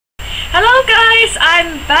Hello guys,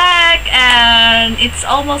 I'm back and it's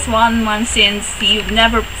almost 1 month since you've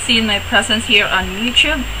never seen my presence here on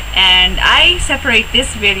YouTube, and I separate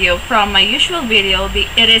this video from my usual video.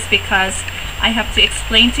 It is because I have to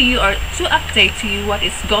explain to you or to update to you what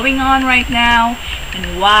is going on right now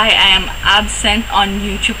and why I am absent on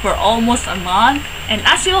YouTube for almost a month. And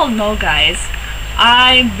as you all know guys,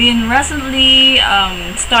 I've been recently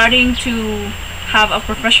starting to have a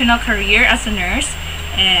professional career as a nurse.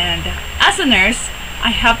 And as a nurse,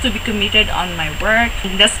 I have to be committed on my work.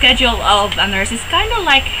 The schedule of a nurse is kind of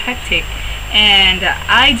like hectic, and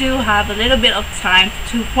I do have a little bit of time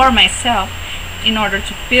for myself in order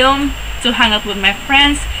to film, to hang out with my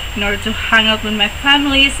friends, in order to hang out with my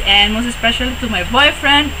families, and most especially to my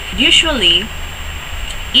boyfriend. Usually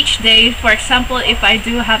each day, for example, if I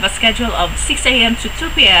do have a schedule of 6 a.m. to 2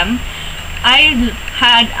 p.m., I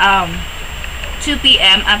had 2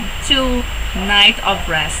 p.m. up to night of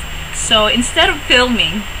rest. So instead of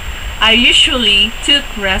filming, I usually took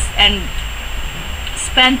rest and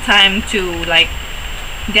spend time to like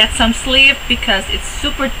get some sleep because it's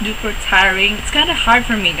super duper tiring. It's kind of hard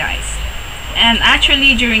for me guys. And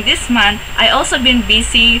actually during this month, I also been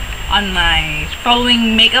busy on my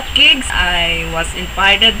following makeup gigs. I was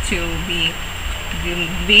invited to be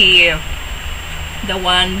the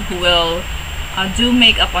one who will do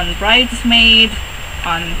makeup on bridesmaid,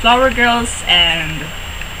 on flower girls, and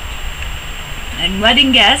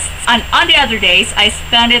wedding guests. And on the other days, I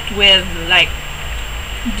spend it with like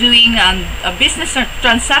doing business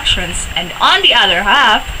transactions, and on the other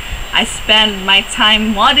half, I spend my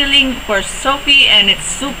time modeling for Sophie, and it's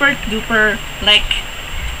super duper like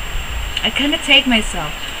I kind of take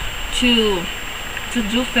myself to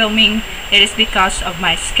do filming. It is because of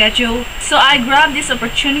my schedule. So I grabbed this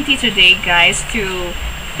opportunity today guys to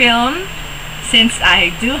film, since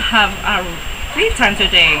I do have a free time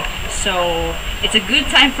today. So it's a good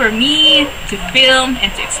time for me to film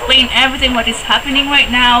and to explain everything what is happening right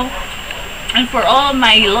now. And for all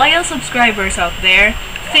my loyal subscribers out there,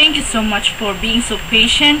 thank you so much for being so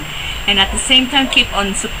patient, and at the same time keep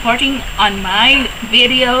on supporting on my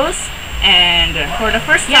videos. And for the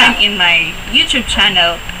first time in my YouTube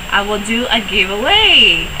channel, I will do a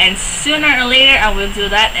giveaway, and sooner or later I will do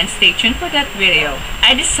that, and stay tuned for that video.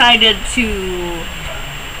 I decided to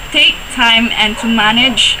take time and to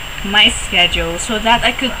manage my schedule so that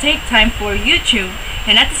I could take time for YouTube,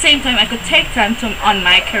 and at the same time I could take time on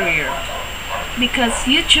my career, because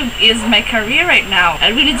YouTube is my career right now.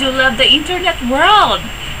 I really do love the internet world,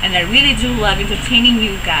 and I really do love entertaining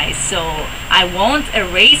you guys. So I won't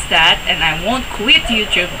erase that, and I won't quit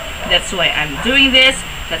YouTube. That's why I'm doing this.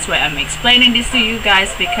 That's why I'm explaining this to you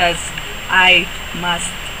guys, because I must.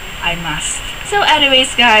 So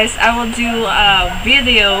anyways guys, I will do a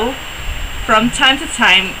video from time to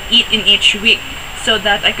time in each week, so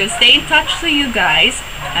that I can stay in touch to you guys,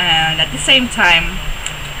 and at the same time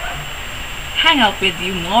hang out with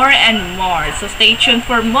you more and more. So stay tuned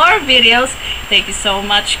for more videos. Thank you so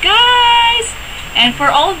much guys. And for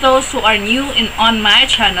all those who are new on my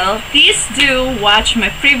channel, please do watch my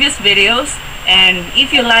previous videos, and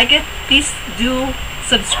if you like it, please do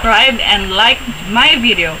subscribe and like my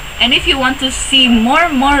video. And if you want to see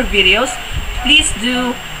more videos, please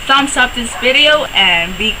do thumbs up this video.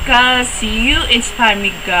 And because you inspire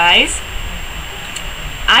me guys,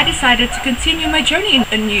 I decided to continue my journey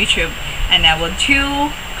on YouTube, and I will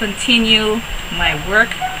continue my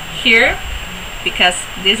work here because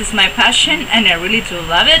this is my passion and I really do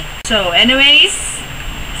love it. So anyways,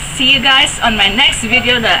 see you guys on my next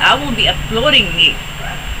video that I will be uploading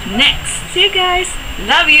next. See you guys.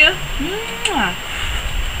 Love you. Mwah.